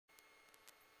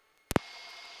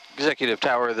Executive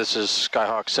Tower, this is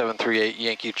Skyhawk 738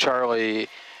 Yankee Charlie,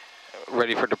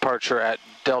 ready for departure at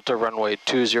Delta runway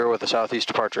 20 with a southeast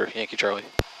departure, Yankee Charlie.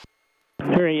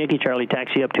 All right, Yankee Charlie,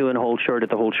 taxi up to and hold short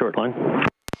at the hold short line.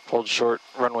 Hold short,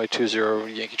 runway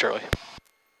 20, Yankee Charlie.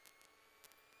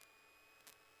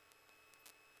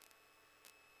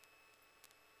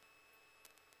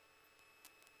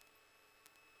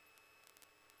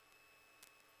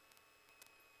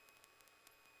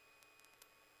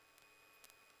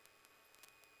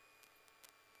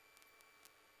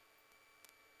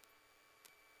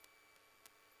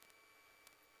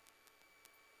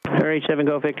 All right, 7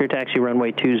 Go Victor, taxi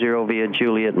runway 20 via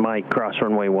Juliet Mike, cross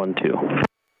runway 12.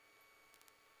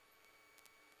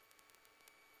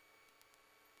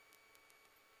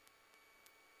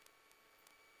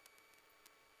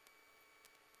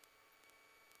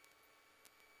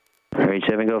 All right,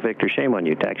 7 Go Victor, shame on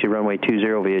you, taxi runway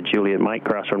 20 via Juliet Mike,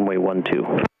 cross runway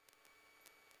 12.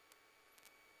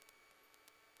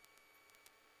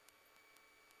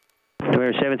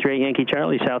 738 Yankee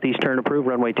Charlie, southeast turn approved,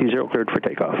 runway 20 cleared for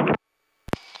takeoff.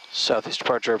 Southeast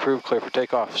departure approved, clear for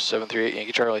takeoff, 738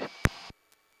 Yankee Charlie.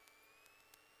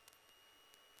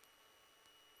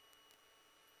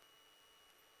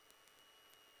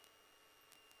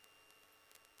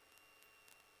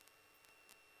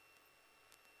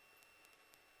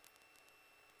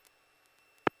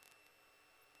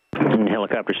 And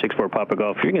helicopter 64 Papa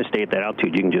Golf, if you're going to stay at that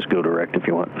altitude, you can just go direct if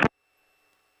you want.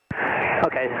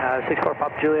 Okay, 64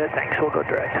 Papa Juliet, thanks, we'll go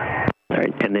direct. All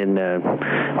right, and then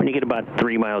when you get about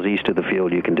 3 miles east of the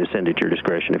field, you can descend at your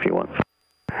discretion if you want.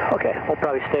 Okay, we'll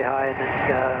probably stay high and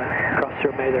then cross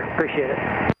through May there. Appreciate it.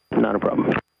 Not a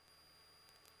problem.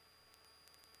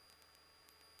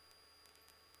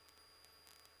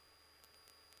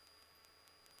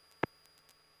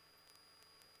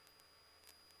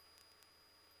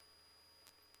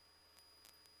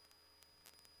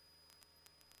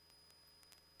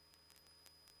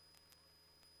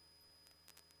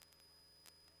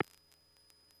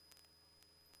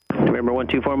 November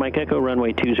 124 Mike Echo,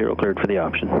 runway 20 cleared for the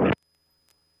option.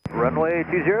 Runway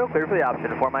 20 cleared for the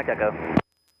option, 4 Mike Echo.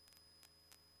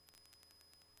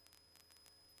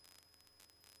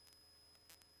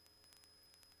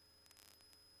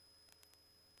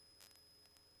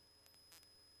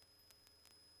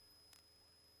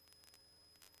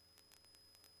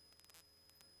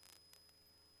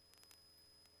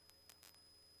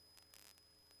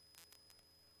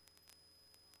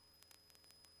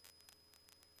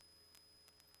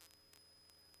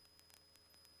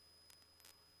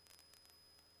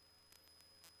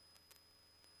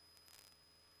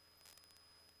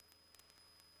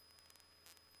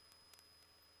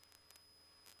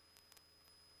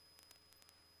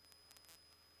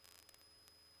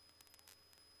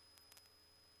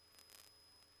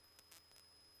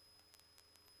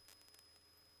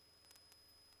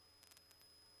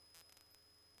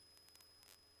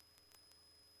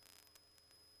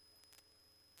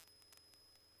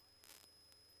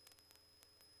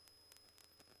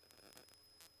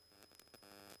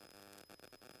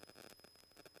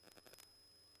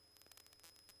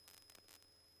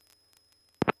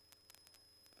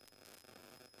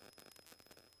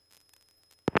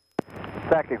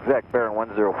 SAC exec, Baron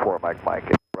 104, Mike.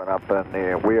 Run up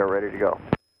and we are ready to go.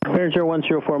 Baron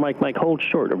 0104, Mike, hold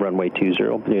short of runway 20.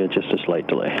 Yeah, just a slight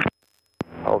delay.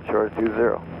 Hold short 20,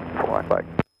 for Mike.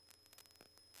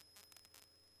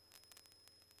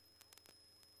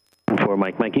 4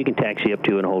 Mike, you can taxi up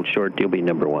to and hold short. You'll be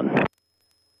number 1.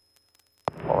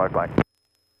 4 Mike.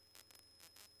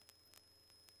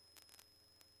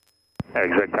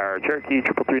 Exec Tower, Cherokee,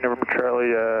 333 November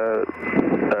Charlie,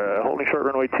 holding short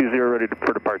runway 20, ready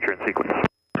for departure in sequence.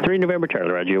 3 November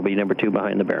Charlie, roger, you'll be number 2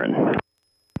 behind the Baron.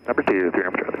 Number 2, 3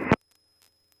 November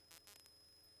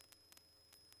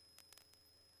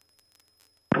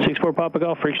Charlie. 64 Papa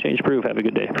Golf, for exchange approved, have a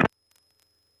good day.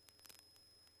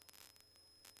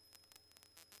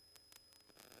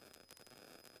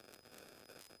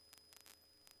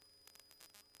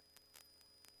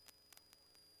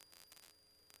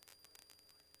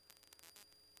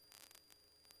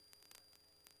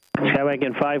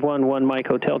 Skywagon 511 Mike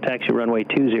Hotel, taxi runway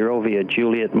 20 via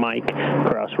Juliet Mike,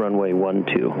 cross runway 12.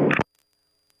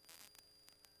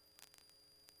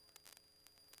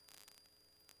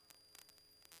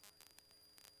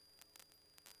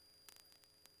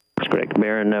 That's correct.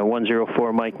 Baron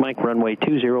 104 Mike, runway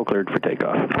 20 cleared for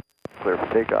takeoff. Clear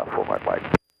for takeoff, 4 Mike.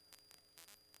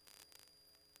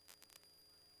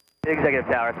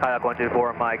 Executive Tower, Skyhawk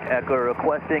 124 Mike Echo,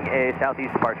 requesting a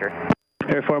southeast departure.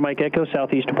 Air 4 Mike Echo,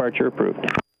 southeast departure approved.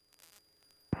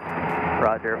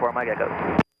 Roger, 4 Mike Echo.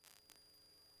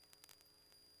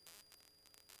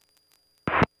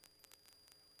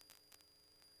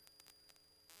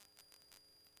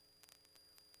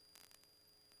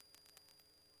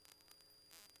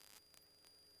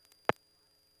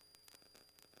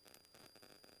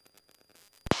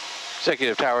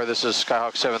 Executive Tower, this is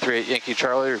Skyhawk 738 Yankee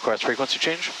Charlie. Request frequency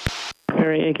change. All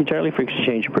right, Yankee Charlie, frequency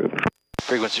change approved.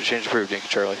 Frequency change approved, Yankee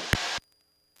Charlie.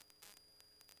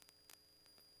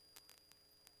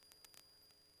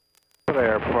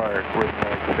 Air Park,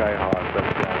 Ridgeline Skyhawk,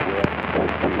 that's downwind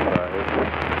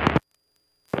 625.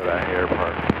 For that Air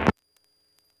Park.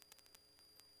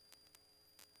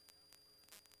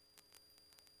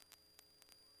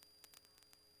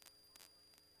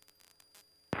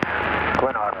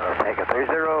 Twin Otter, take a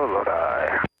 30,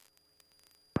 Lodi.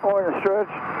 Morning,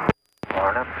 Stretch.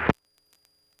 Morning.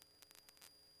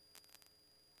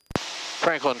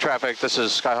 Franklin traffic, this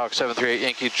is Skyhawk 738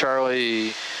 Yankee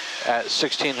Charlie at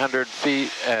 1,600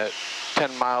 feet at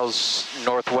 10 miles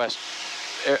northwest.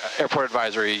 Airport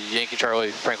advisory, Yankee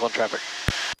Charlie, Franklin traffic.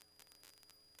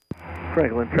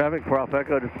 Franklin traffic, for Alpha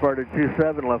Echo, departed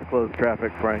 27, left closed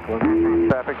traffic, Franklin.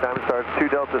 Traffic time starts 2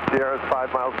 Delta Sierra,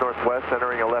 5 miles northwest,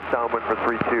 entering a left downwind for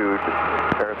 32,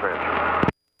 Paris Ranch.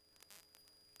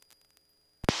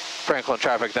 Franklin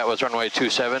traffic, that was runway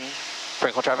 27.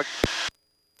 Franklin traffic.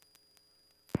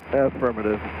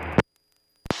 Affirmative.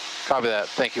 Copy that.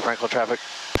 Thank you, Franklin traffic.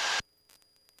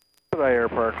 Lodi Air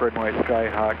Park, runway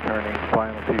Skyhawk, turning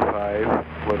final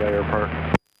 25, Lodi Air Park.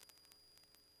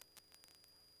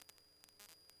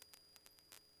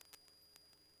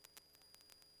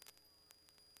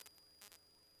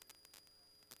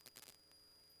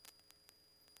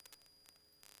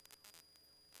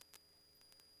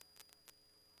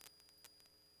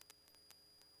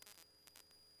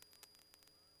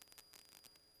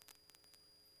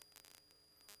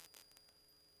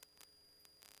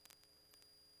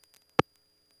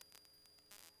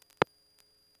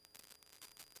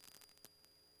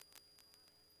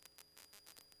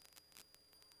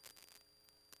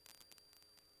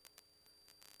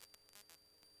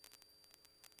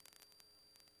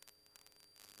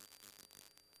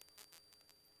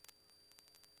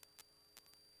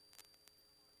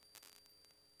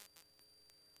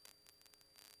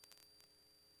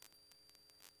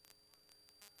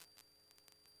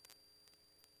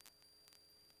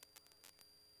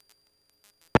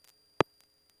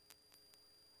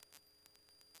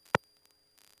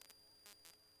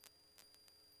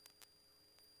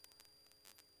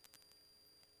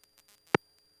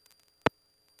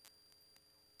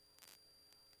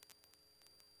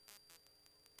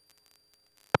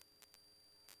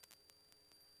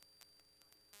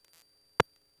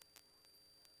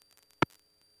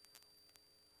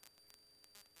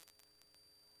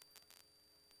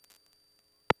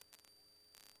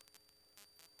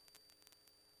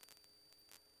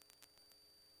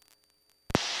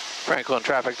 Franklin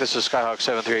traffic, this is Skyhawk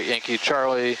 738 Yankee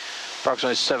Charlie,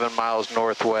 approximately 7 miles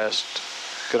northwest,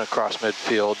 gonna cross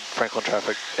midfield, Franklin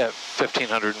traffic at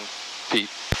 1,500 feet.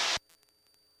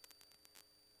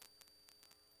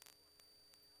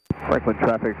 Franklin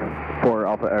traffic for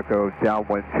Alpha Echo,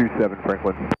 downwind 27,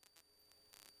 Franklin.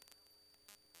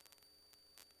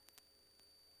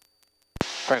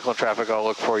 Franklin traffic, I'll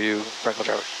look for you, Franklin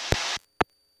traffic.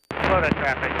 Lodi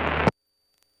traffic.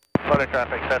 Lodi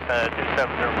traffic, Cessna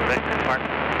 270 for Victor, Mark.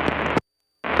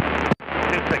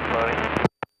 26 Lodi.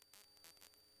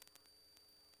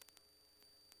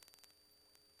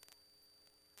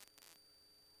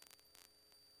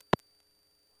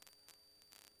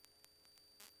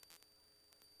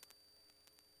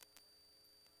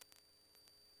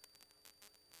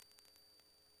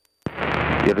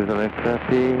 Jerusalem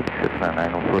traffic, Cessna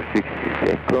 946 is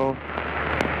Echo.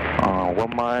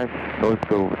 1 mile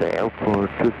north of the airport,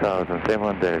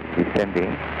 2,700 descending.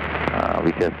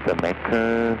 We just make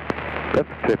left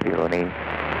traffic running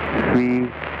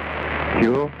 30,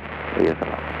 yes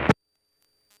sir.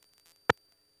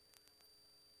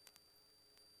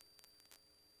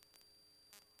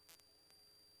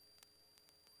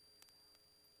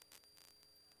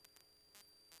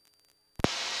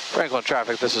 Franklin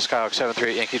traffic, this is Skyhawk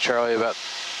 738 Yankee Charlie, about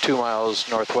 2 miles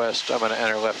northwest. I'm going to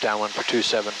enter left downwind for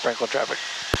 27, Franklin traffic.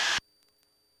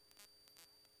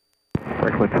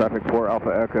 Franklin traffic for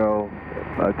Alpha Echo,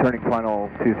 turning final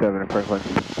 27 in Franklin.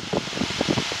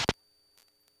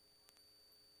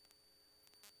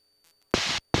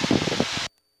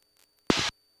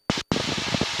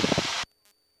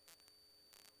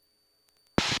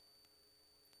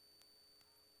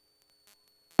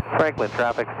 Franklin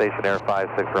traffic, station Air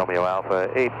 56 Romeo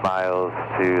Alpha, 8 miles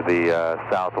to the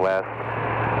southwest.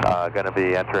 Going to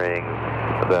be entering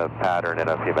the pattern in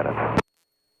a few minutes.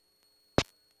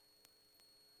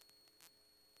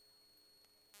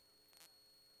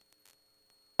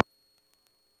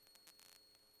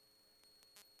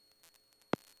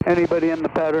 Anybody in the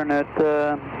pattern at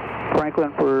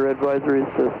Franklin for advisories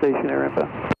to station air info?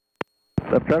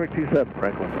 Left traffic 27,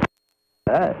 Franklin.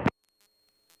 All right.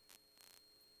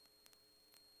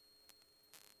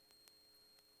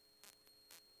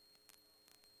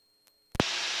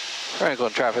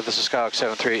 Franklin traffic, this is Skyhawk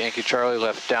 73 Yankee Charlie,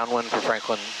 left downwind for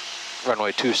Franklin,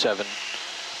 runway 27,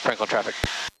 Franklin traffic.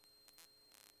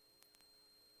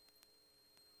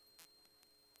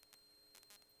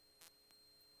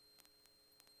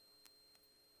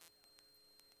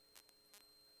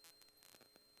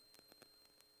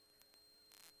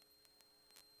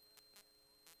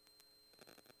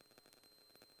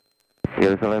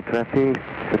 Jerusalem traffic,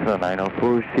 Cessna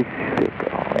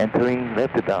 90466, entering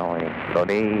left downwind,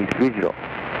 runway 30,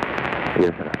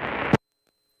 Jerusalem.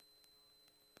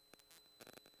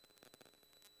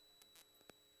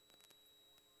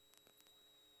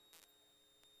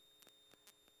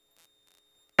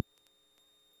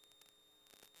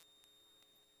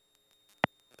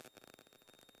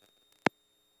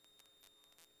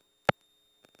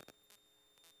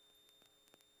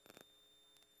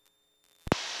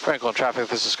 Franklin traffic,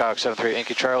 this is Skyhawk 73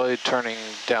 Yankee Charlie, turning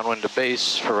downwind to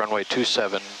base for runway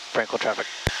 27, Franklin traffic.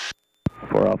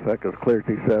 4 Alpha Echo's clear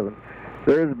 27.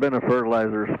 There has been a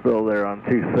fertilizer spill there on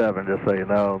 27, just so you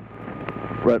know,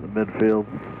 right in the midfield.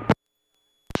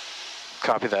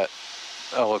 Copy that.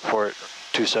 I'll look for it,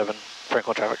 27,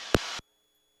 Franklin traffic.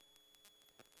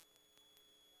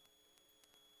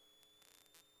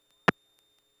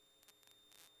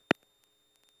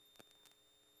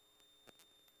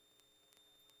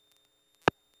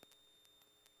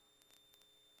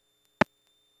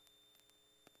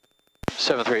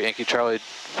 Seven 3 Yankee Charlie,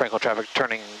 Franklin traffic,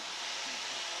 turning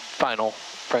final,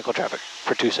 Franklin traffic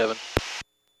for 27.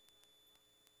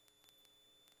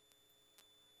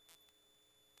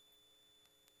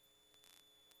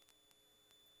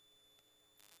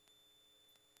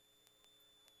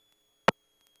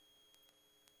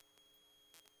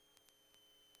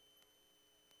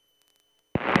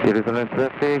 Jerusalem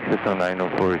traffic, Cessna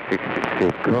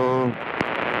 90466 Echo,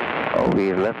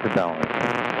 we left downwind,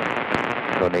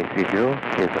 runway 30,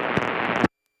 Jerusalem.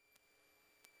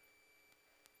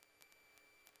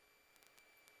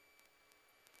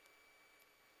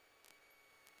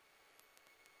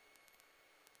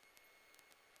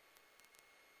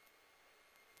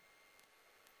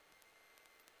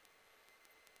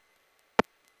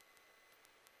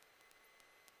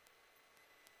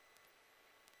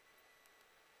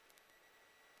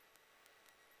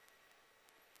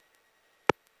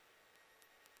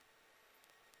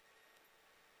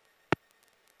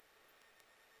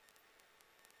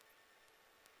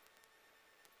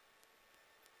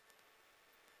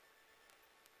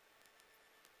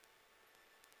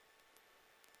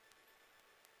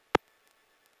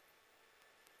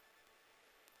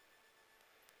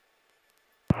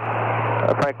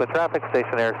 Franklin traffic,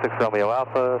 station air 6 Romeo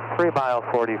Alpha, 3 mile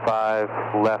 45,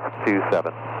 left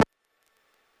 27.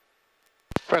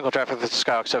 Franklin traffic, this is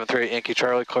Skyhawk 73 Yankee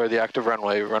Charlie, clear the active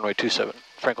runway, runway 27,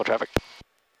 Franklin traffic.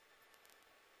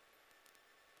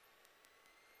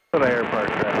 Airport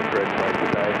traffic, red flag,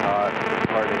 sky hot,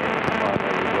 departing on the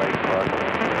right crossing.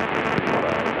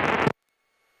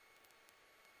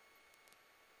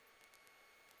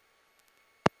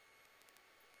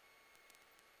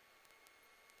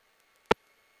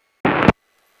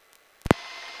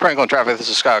 Franklin traffic, this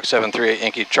is Skyhawk 738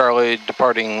 Yankee Charlie,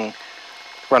 departing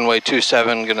runway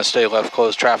 27, going to stay left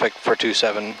closed traffic for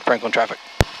 27, Franklin traffic.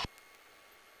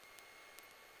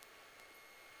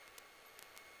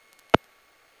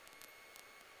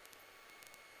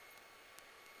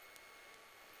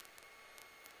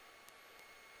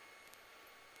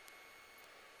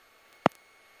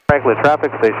 Franklin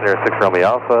traffic, station air 6 Romeo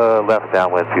Alpha, left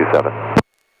downwind 27.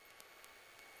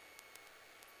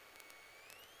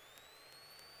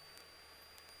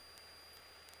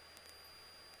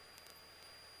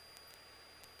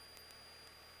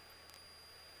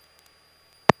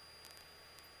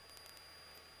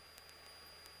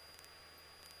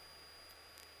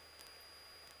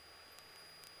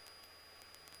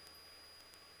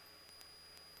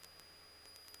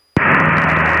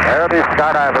 Aerobee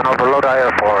skydiving over Lodi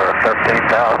Airport,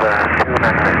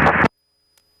 13,296.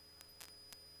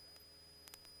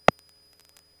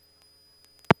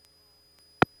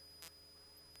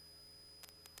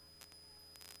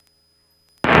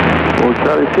 Well,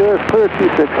 Charlie Sierra, clear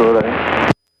 26 over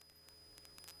there.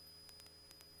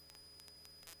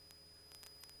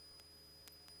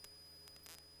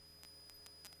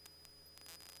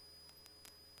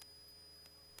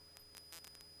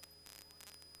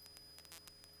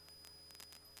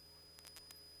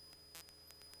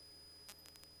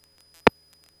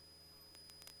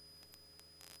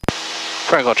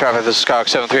 Franklin traffic, this is KSAC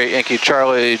 738 Yankee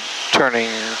Charlie, turning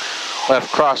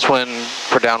left crosswind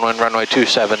for downwind runway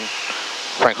 27,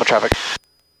 Franklin traffic.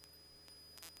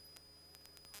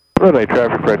 Runway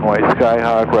traffic, red and white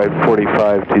Skyhawk, right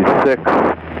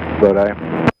 4526, Lodi.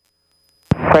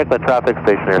 Franklin traffic,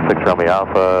 station Air 6 Romeo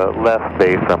Alpha, left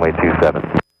base runway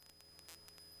 27.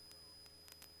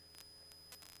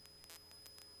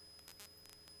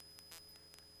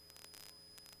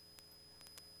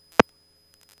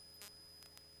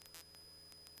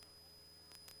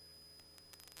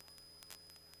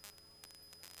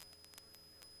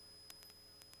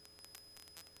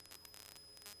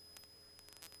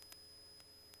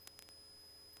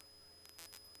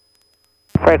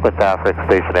 Franklin traffic,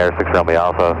 station Air 6 Romeo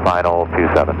Alpha, final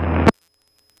 27.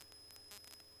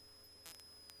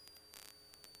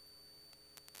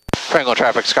 Franklin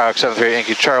traffic, KSAC 738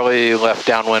 Yankee Charlie, left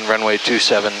downwind runway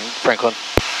 27, Franklin.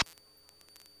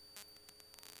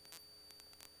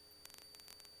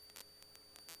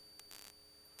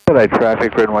 Lodi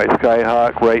traffic, red and white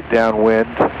Skyhawk, right downwind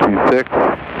 26,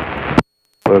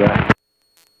 Lodi.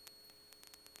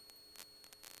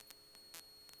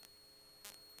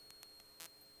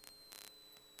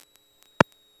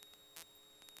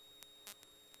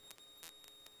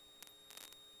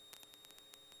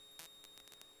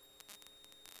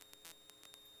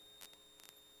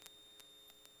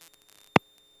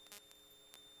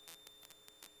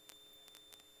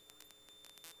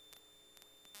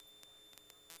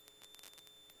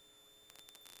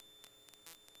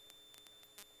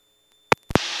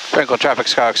 Franklin traffic,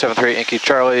 KSAC 738 Yankee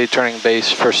Charlie, turning base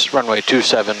for runway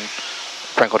 27,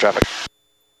 Franklin traffic.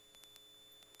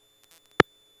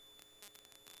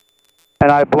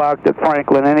 And I blocked at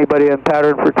Franklin. Anybody in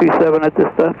pattern for 27 at this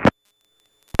time?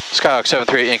 KSAC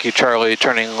 738 Yankee Charlie,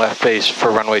 turning left base for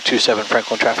runway 27,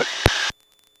 Franklin traffic.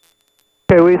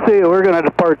 Okay, we see we're going to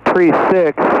depart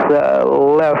 36,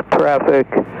 left traffic.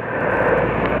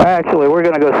 Actually, we're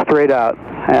going to go straight out,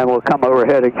 and we'll come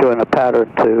overhead and join the pattern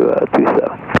to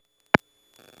 27.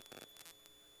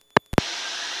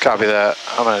 Copy that.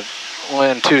 I'm going to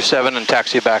land 27 and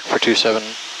taxi back for 27,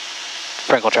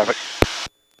 Franklin traffic.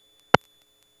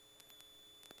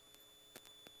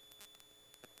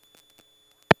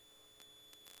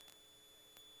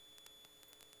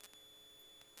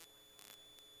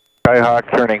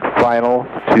 Skyhawk turning final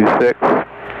 26,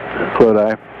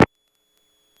 Lodi.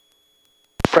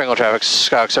 Franklin traffic,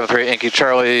 KSAC 738 Yankee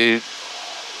Charlie,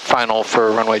 final for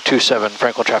runway 27,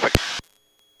 Franklin traffic.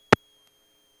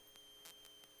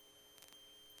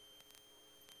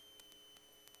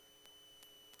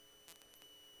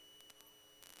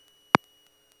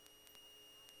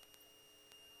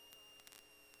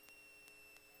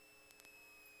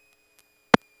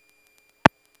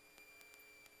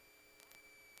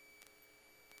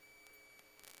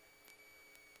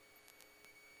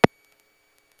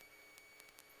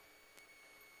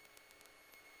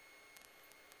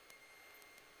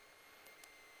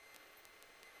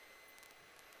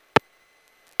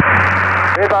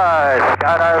 Goodbye,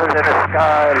 skydivers in the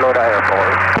sky, Lodi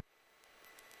Airport.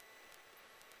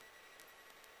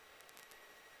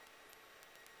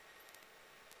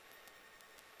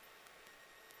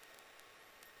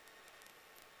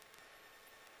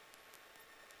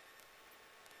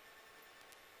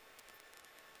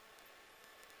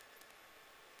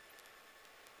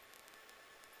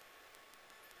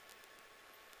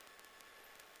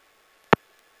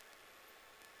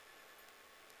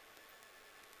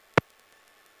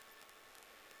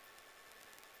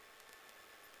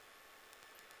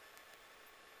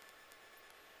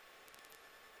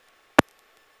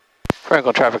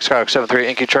 Franklin traffic, KSAC 738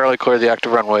 Yankee Charlie, clear the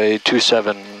active runway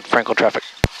 27, Franklin traffic.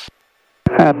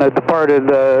 And the departed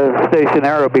station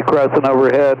air will be crossing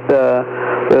overhead.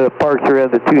 The departure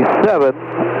in the 27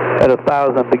 at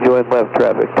 1,000 to join left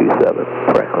traffic 27,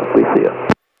 Franklin. We see you.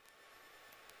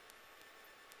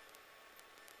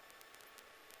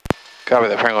 Copy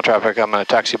that, Franklin traffic. I'm going to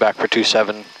taxi back for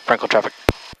 27, Franklin traffic.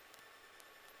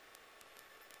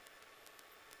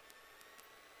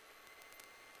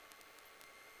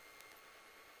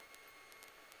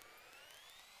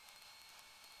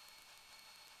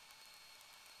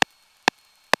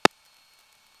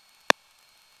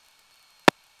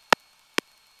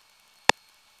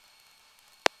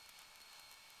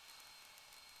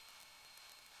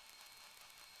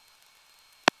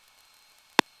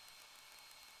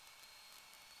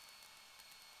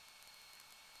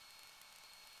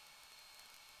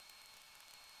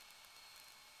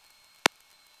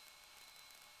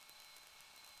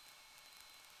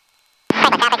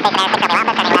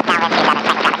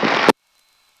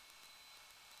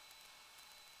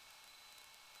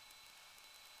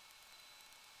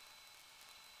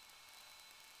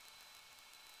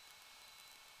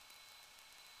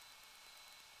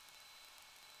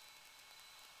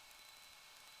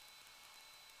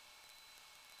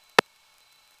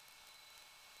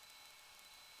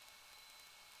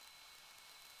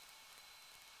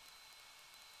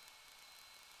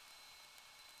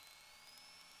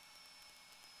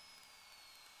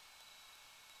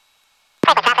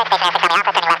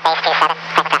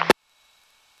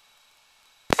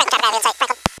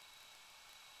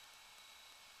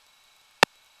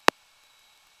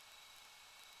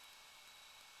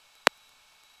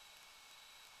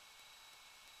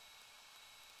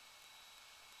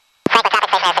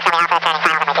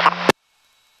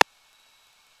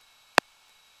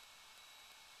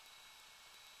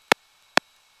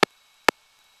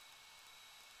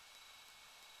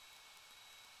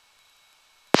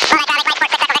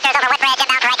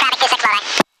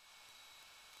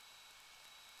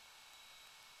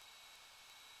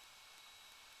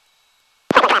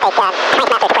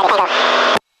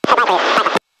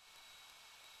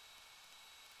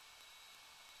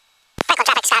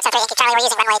 Charlie, we're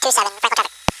using runway 27, Franklin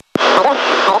traffic. Franklin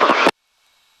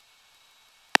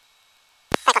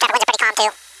traffic, winds are pretty calm too.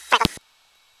 Franklin.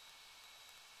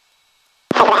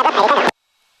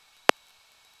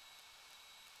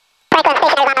 Franklin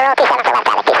stationary on the roll 27 for left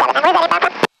traffic 27. And where's that inbound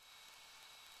from?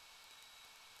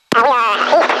 We are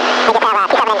east. We just have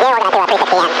 27 and 0. We're going to do a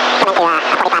 360 and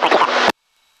come into 45 or 27.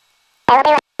 We'll be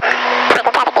Franklin traffic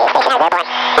be stationary airborne.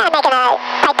 And making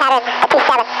a tight pattern at 27, 600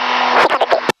 feet. And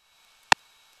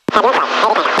inside, 80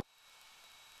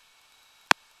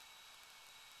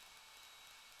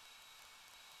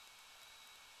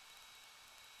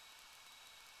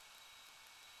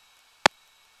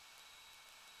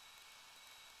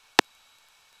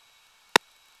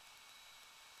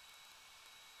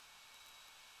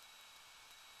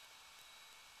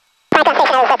 Franklin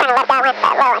stationary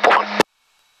is turning left downwind, low on 27.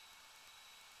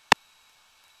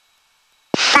 Low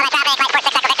line traffic, right 46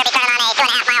 Echo Victor, be turning on a 2.5 mile right 45 for 26 low line. The downwind stationary has the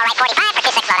inbound from the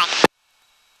eastern side.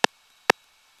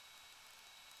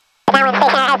 We'll make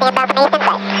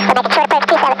a short approach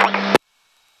 27 Franklin.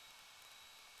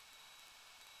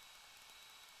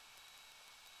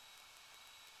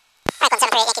 Franklin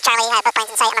 738 Yankee Charlie, both planes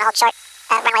in sight. I'm going to hold short,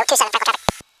 runway 27 Franklin traffic.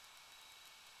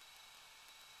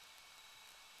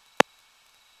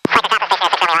 Franklin traffic stationary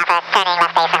 6 Romeo Alpha, turning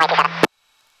left base, runway 27.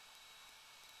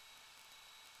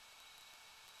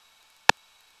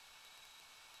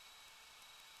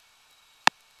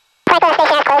 Franklin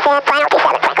stationary close in, final 27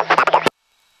 Franklin, stop and go.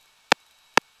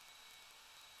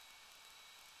 Low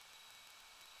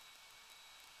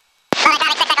line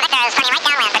traffic 6 Echo Victor is turning right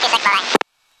downwind for 26 low line.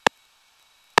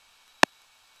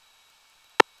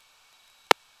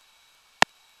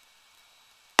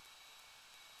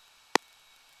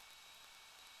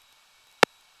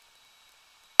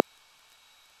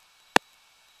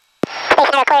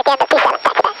 Stationary clear at the end of 27,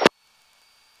 back to back.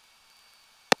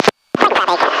 Franklin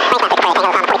traffic, right traffic clear, tangles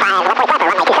on 45, left 45 for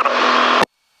runway 27.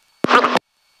 Franklin.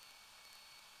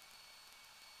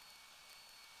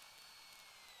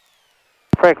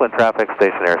 Franklin traffic,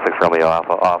 stationary 6 Romeo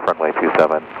Alpha, off runway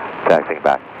 27, taxiing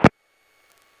back.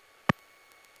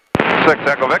 6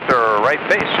 Echo Victor, right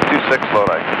base, 26 low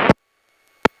line.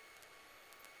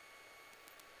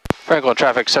 Franklin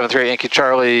traffic 738 Yankee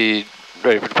Charlie,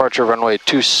 ready for departure, runway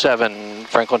 27,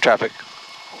 Franklin traffic.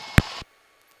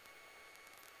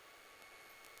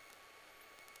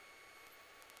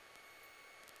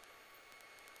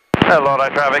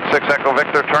 Lodi traffic, 6 Echo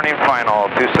Victor, turning final,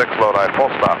 26 Lodi, full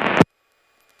stop.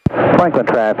 Franklin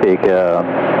traffic,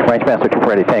 Rangemaster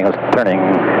 240 Tango, turning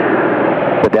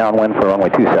the downwind for runway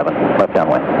 27, left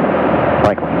downwind.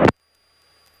 Franklin.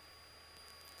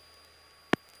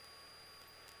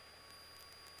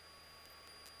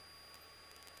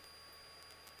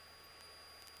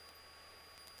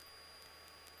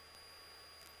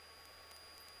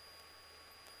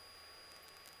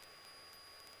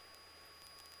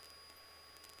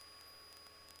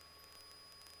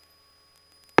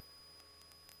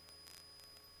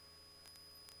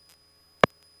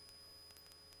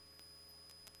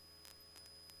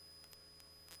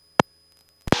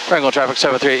 Franklin traffic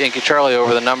 738 Yankee Charlie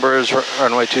over the numbers,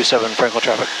 runway 27, Franklin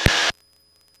traffic.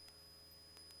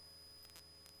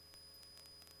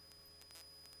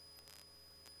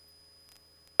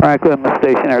 Franklin, the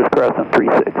stationary is crossing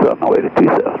 36 on the way to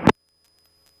 27.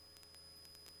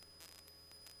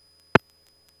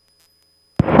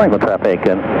 Franklin traffic,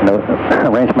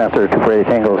 Rangemaster 240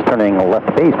 Tango is turning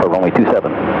left base for runway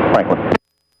 27, Franklin.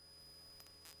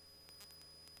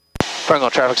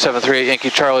 Franklin traffic 738 Yankee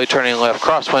Charlie, turning left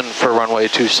crosswind for runway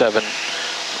 27,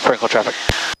 Franklin traffic.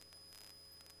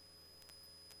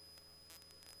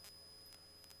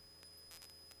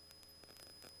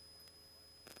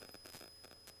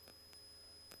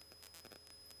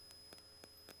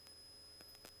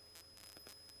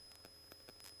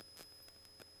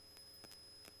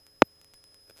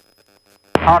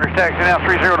 Otters taxi now,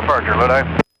 30 departure,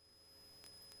 Lodi.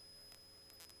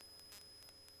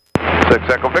 6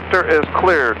 Echo Victor is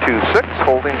clear, 26,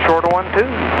 holding short of 12.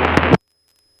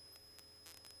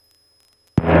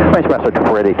 Rangemaster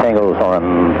 240 Tango is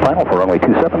on final for runway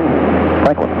 27,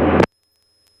 Franklin.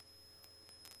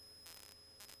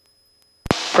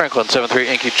 Franklin 738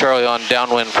 Yankee Charlie on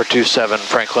downwind for 27,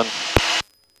 Franklin.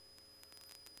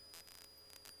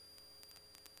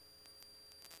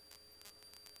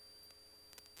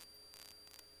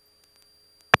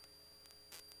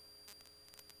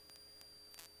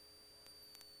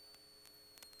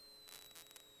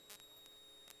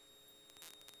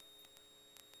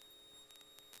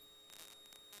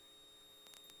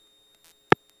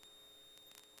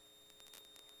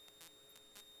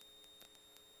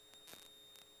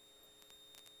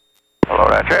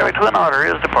 Traffic Twin Otter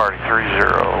is departing 30,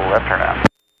 left turn out.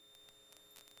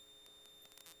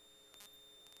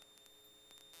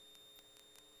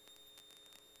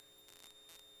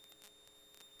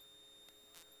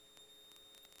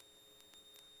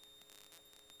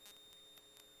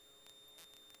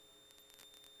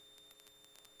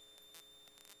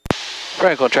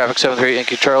 Franklin traffic 73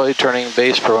 Yankee Charlie, turning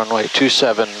base for runway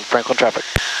 27, Franklin traffic.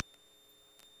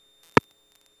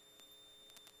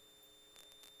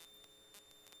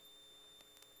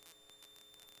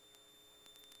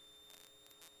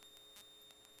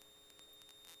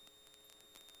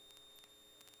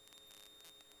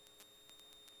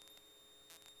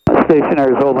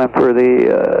 Stationaries hold in for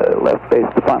the left base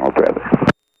to final traffic.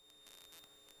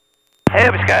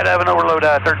 Heavy skydiving overload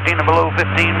 13 and below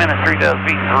 15 minutes, 3,000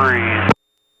 feet and 3.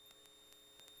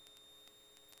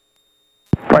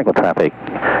 Franklin traffic,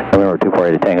 November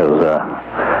 248 Tango's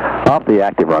off the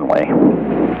active runway.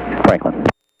 Franklin.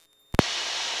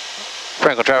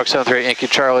 Franklin traffic 73 Yankee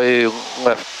Charlie,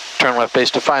 turn left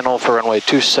base to final for runway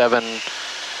 27,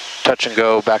 touch and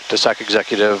go back to SAC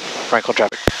executive, Franklin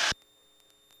traffic.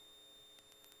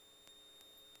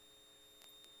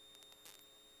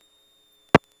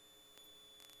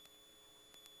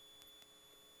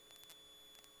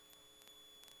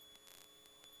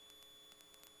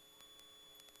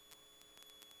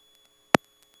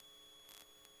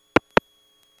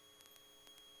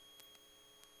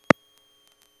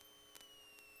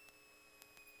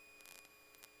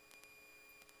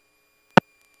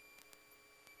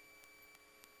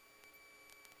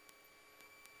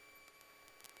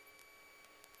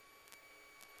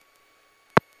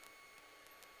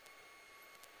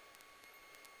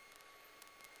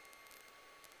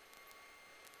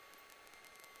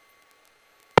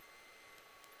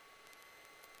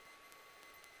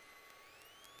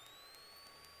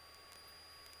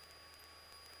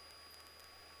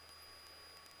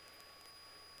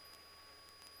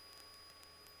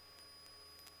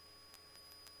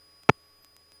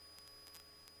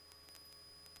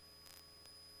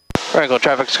 Franklin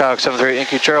traffic, Skyhawk 73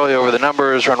 Yankee Charlie over the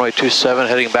numbers, runway 27,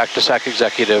 heading back to SAC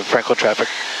executive, Franklin traffic.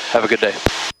 Have a good day.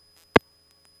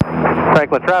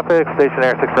 Franklin traffic, station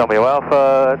Air 6 Romeo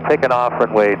Alpha, taking off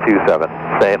runway 27,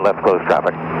 staying left close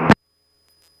traffic.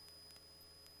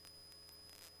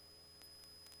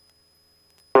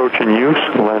 Approach in use,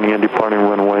 landing and departing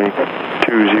runway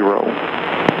 20.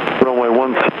 Runway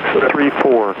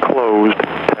 134 closed,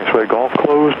 taxiway Golf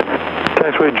closed,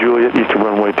 taxiway Juliet east of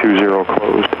runway 20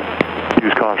 closed.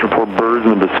 Use caution for birds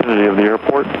in the vicinity of the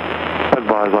airport.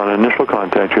 Advise on initial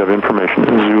contact, you have information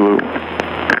in Zulu.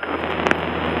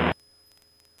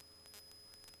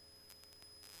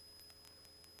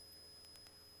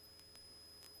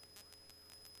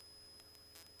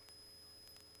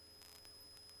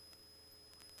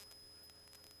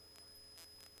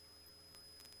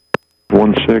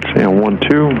 Six and 12,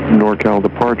 NorCal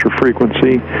departure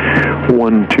frequency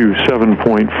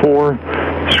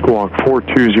 127.4, squawk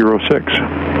 4206.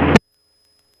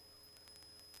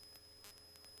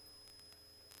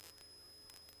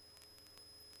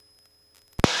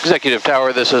 Executive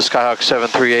Tower, this is Skyhawk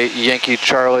 738 Yankee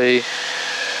Charlie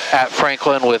at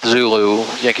Franklin with Zulu,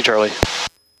 Yankee Charlie.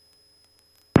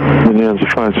 Bonanza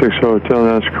 560 Hotel,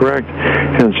 that's correct.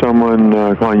 And someone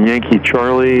calling Yankee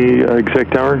Charlie,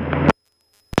 Exec Tower?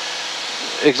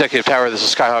 Executive Tower, this is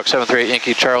Skyhawk 738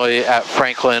 Yankee Charlie at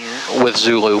Franklin with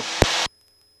Zulu.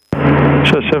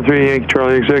 So 738 Yankee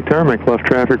Charlie Exec Tower, make left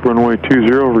traffic runway 20,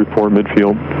 report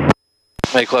midfield.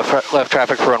 Make left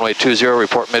traffic for runway 20,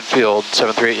 report midfield,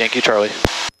 738 Yankee Charlie.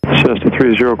 Cessna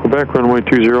 30 Quebec, runway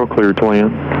 20, cleared to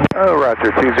land. Oh, roger,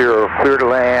 20, clear to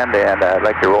land, and I'd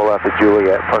like to roll out the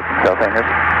Juliet, parking south hangars.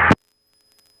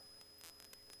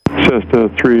 Cessna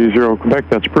 30 Quebec,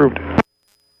 that's approved.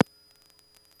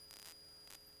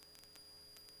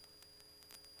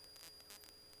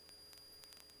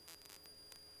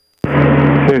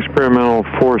 Experimental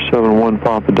 471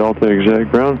 Papa Delta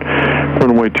exec ground,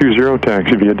 runway 20,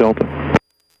 taxi via Delta.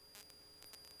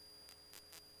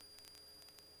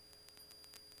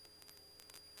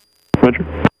 Roger.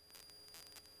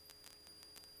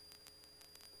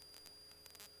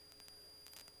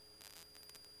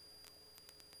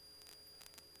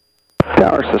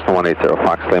 Tower, System 180,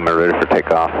 Fox Lima, ready for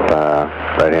takeoff,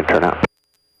 right hand turn out.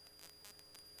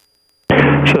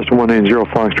 System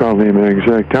 180, Foxtrot Lima,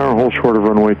 exec tower, hold short of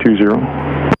runway 20.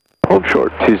 Hold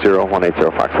short, 20,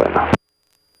 180, Fox Lima.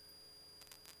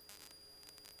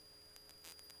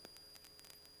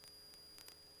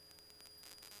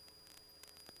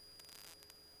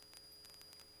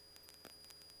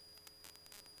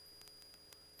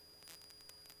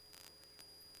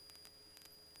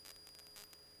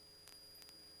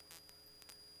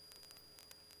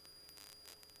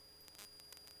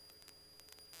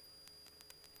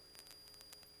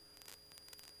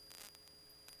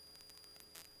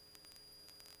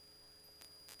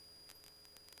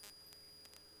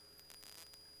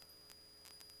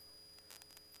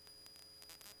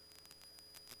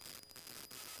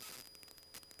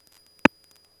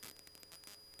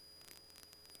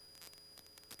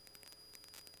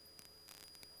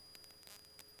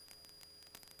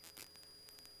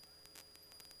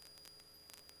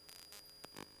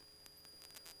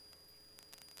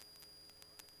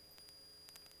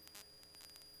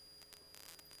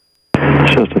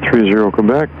 30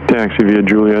 Quebec, taxi via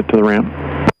Juliet to the ramp.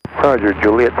 Roger,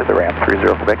 Juliet to the ramp,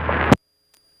 30 Quebec.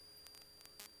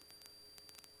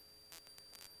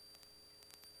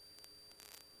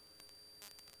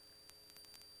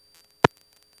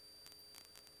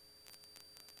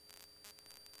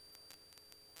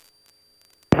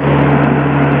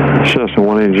 Cessna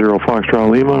 180 Foxtrot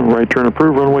Lima, right turn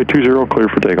approved, runway 20, clear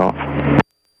for takeoff.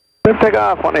 Clear for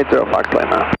takeoff, 180 Fox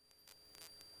Lima.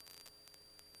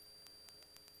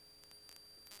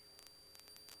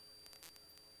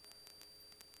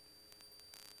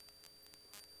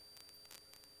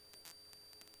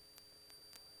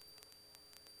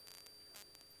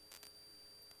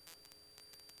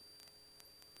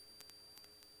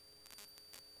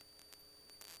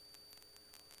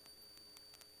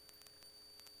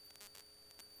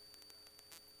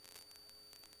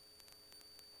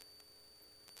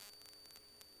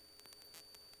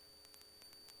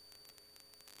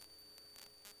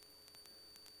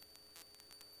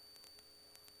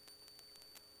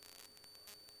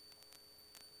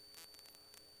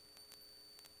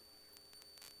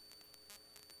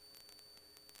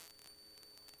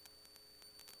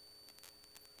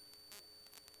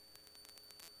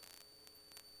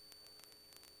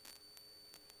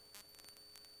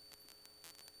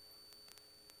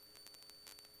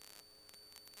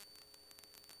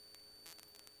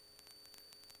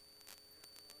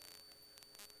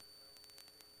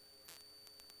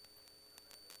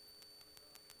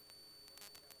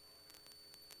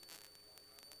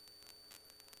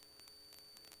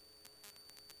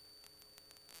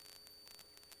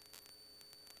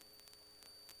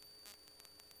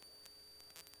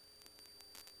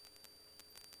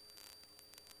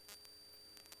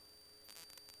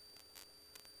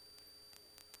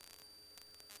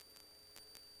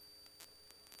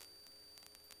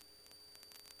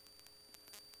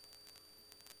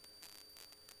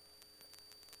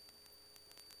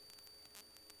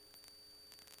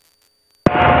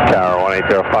 Tower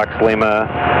 180 Fox Lima.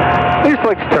 I just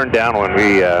like to turn down when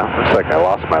we, looks like I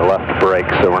lost my left brake,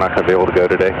 so we're not going to be able to go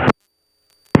today.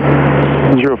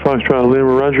 0 Foxtrot Lima,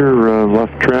 roger,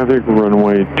 left traffic,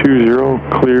 runway 20,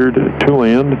 cleared to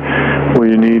land. Will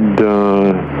you need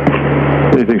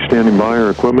anything standing by or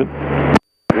equipment?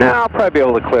 No, I'll probably be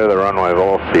able to clear the runway, but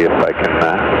we'll see if I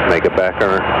can make it back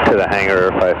to the hangar,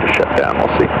 or if I have to shut down,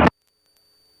 we'll see.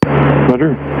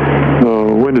 Roger.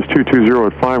 Wind is 220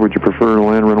 at 5. Would you prefer to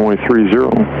land runway 30?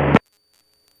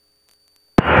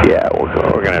 Yeah,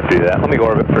 we're going to have to do that. Let me go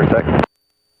orbit for a second.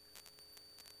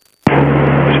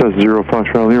 Says 0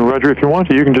 Foxtrot Lima. Roger, if you want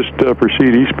to, you can just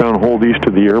proceed eastbound, hold east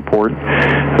to the airport,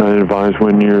 and advise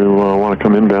when you want to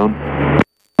come inbound.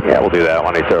 Yeah, we'll do that.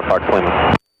 180 Fox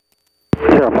Lima.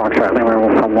 0 Foxtrot Lima,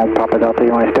 we'll come 1 Papa Delta.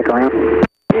 You want to stick around?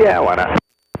 Yeah, why not?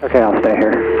 Okay, I'll stay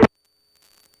here.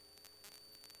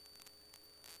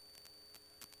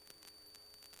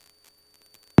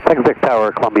 Second 6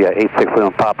 Tower, Columbia 86, we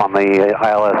don't pop on the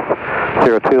ILS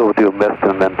 02, we'll do a mist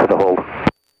and then to the hold.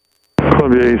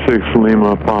 Columbia 86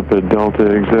 Lima, Papa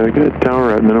Delta, exit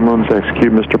tower at minimums,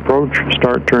 execute missed approach,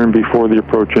 start turn before the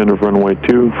approach end of runway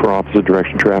 2 for opposite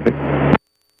direction traffic.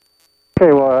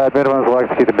 Okay, well at minimums we'll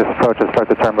execute the missed approach and start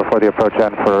the turn before the approach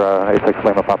end for 86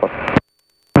 Lima, Papa.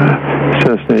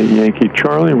 Cessna Yankee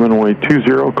Charlie, runway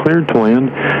 20, cleared to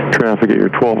land. Traffic at your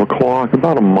 12 o'clock,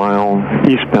 about a mile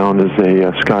eastbound is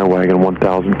a Skywagon,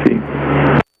 1,000 feet.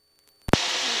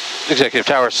 Executive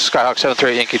Tower, Skyhawk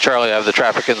 738 Yankee Charlie, I have the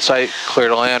traffic in sight, clear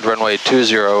to land, runway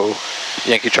 20,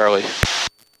 Yankee Charlie.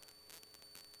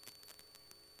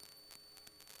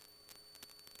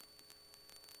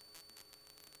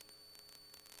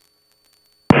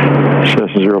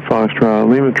 Cessna 0 Foxtrot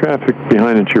Lima, traffic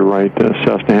behind and to your right.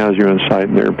 Cessna has you in sight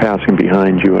and they're passing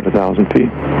behind you at 1,000 feet.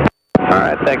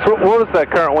 Alright, thanks. What was the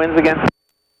current winds again?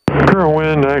 Current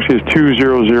wind actually is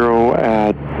 200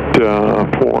 at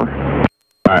 4.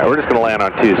 Alright, we're just going to land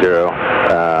on 20,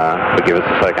 but give us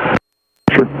a second.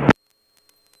 Sure.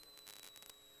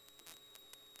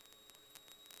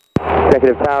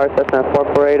 Executive Tower, Cessna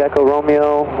 448 Echo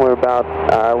Romeo. We're about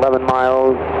 11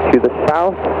 miles to the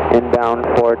south, inbound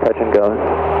for touch and goes.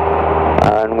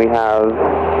 And we have...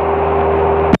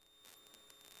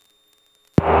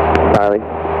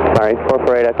 Sorry,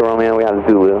 448 Echo Romeo, we have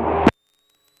Zulu.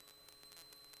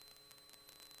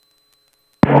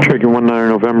 Tracking 19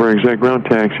 November, exec ground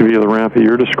taxi via the ramp at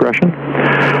your discretion.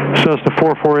 Cessna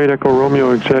 448 Echo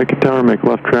Romeo, exec tower, make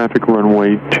left traffic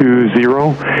runway 20,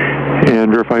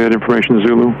 and verify that information,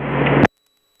 Zulu.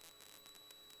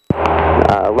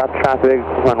 Left traffic,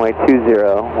 runway 20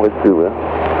 with Zulu,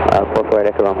 448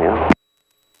 Echo Romeo.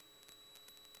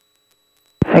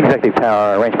 Executive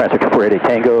Tower, Range Master 2480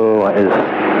 Tango is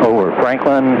over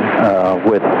Franklin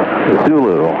with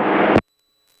Zulu.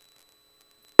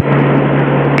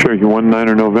 Cherokee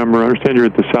 19 November, I understand you're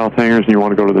at the south hangars and you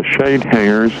want to go to the shade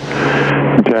hangars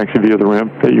and taxi via the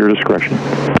ramp at your discretion.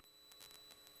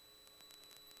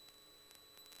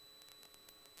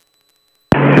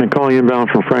 And calling inbound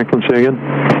from Franklin, say again?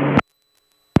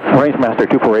 Range Master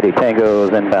 2480 Tango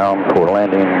is inbound for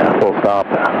landing full stop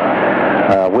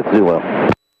with Zulu.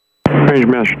 Range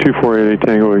Master 2480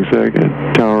 Tango Executive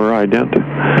Tower ident.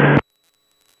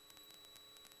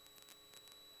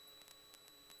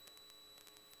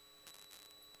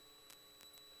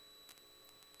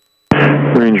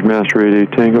 Range Master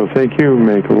 88 Tango, thank you.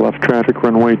 Make a left traffic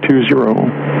runway 20.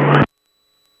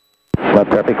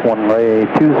 Left traffic runway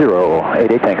 20,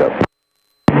 88 Tango.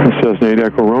 Cessna 8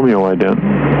 Echo Romeo ident.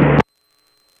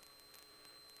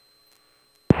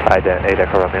 Ident 8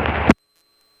 Echo Romeo.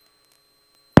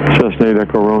 Cessna 8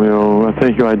 Echo Romeo,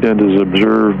 thank you. Ident is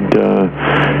observed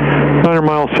 900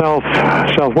 miles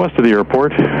southwest of the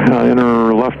airport.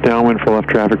 Enter left downwind for left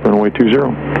traffic runway 20.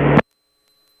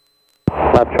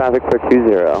 Left traffic for 20,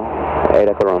 8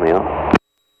 Echo Romeo.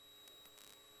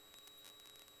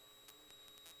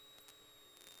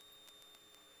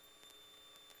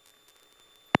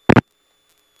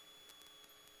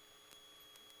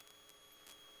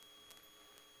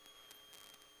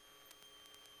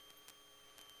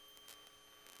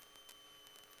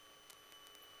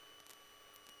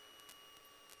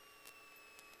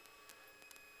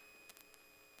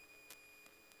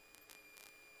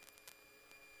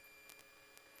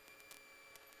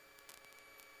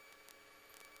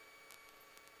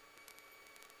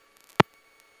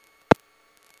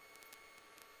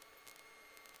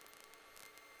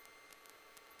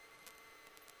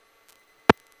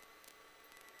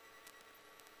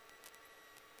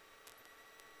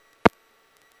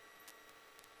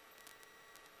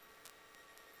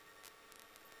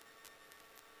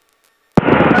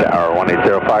 Tower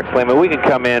 180 Fox Lima, we can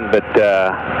come in, but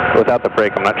without the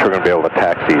break, I'm not sure we're going to be able to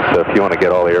taxi. So if you want to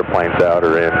get all the airplanes out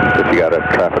or in, if you got a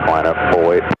traffic lineup, full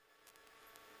wait.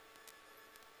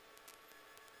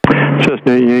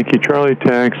 Cessna 8 Yankee Charlie,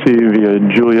 taxi via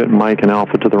Juliet, Mike, and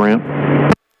Alpha to the ramp.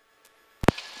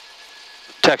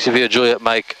 Taxi via Juliet,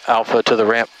 Mike, Alpha to the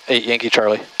ramp, 8 Yankee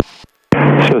Charlie.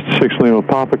 Cessna 6 Lima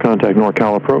Papa, contact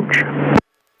NorCal approach.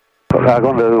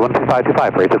 Going to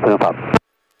 12525 for 8 Lima Papa.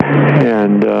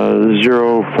 And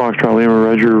 0 Foxtrot Lima,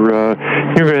 Roger.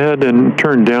 You go ahead and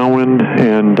turn downwind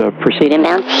and proceed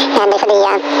inbound. And they said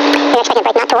you're expecting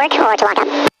brake not to work or to lock up?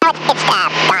 No, it's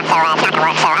gone, so it's not going to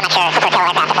work. So I'm not sure if the killer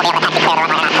aircraft will be able to taxi clear the runway or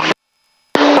not.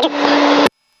 Roger.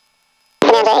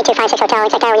 Bonanza 8256 Hotel,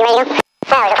 exact tower, are you ready to go?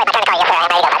 No, we're just waiting my turn to call you, sir. I'm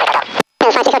ready to go.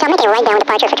 Bonanza 56 Hotel, making a right downwind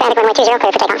departure for traffic runway 20, clear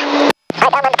for takeoff. Right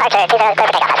downwind departure, 20, clear for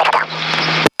takeoff, 56 Hotel.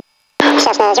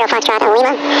 Cessna 0 Foxtrot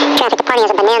Lima, traffic departing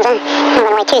as a Bonanza,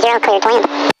 runway 20, clear to land.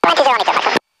 20, I need to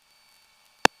Foxtrot.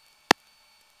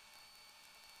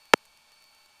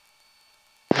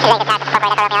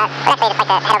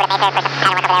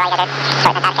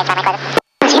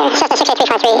 Cessna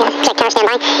 68353, exact tower, stand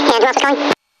by. And who else is calling?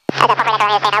 We'll head over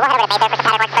to Mayfair for some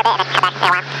pattern work for a bit and then come back in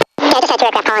a while. Yeah, I just had 2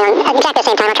 aircraft calling on exactly the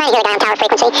same time. I'm trying to hear the ground tower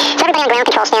frequency. So everybody on ground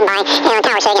control, stand by. And on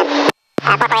tower, say again.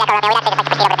 44 Echo Romeo, we'd actually just like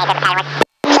to proceed over to Mayfair for pattern work.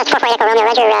 Cessna 44 Echo Romeo,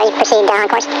 Roger, you proceed on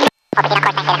course. I'll proceed on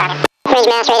course, thanks, Echo Romeo. Range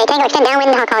Master 88 Tango, extend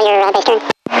downwind, I'll call your base turn.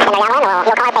 And then downwind,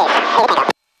 you'll call our base, 88 Tango.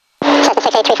 Cessna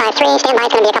 68353, stand by,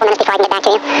 it's going to be a couple minutes before I can get back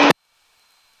to you.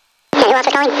 And who else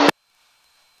is calling?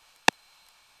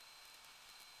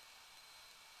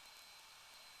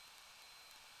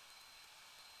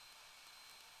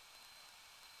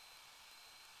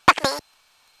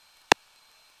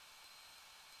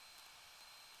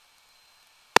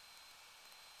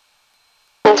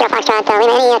 Zero Foxtrot,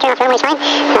 Lima, any turn off runway is fine. And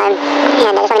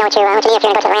just let me know what you need if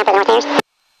you're going to go to the ramp or the north hangars.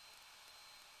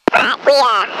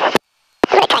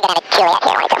 We're going to try to get out of Juliet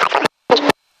here, 180 Foxtrot.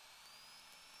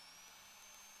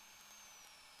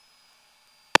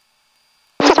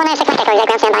 Just 196 Echo, you got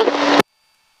ground standby.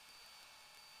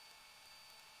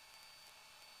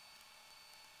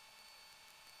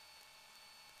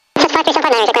 Just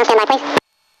 5379, you got ground standby, please.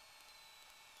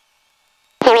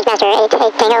 Range Master 8 Tango,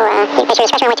 make sure your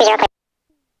discretion, runway 20, clear.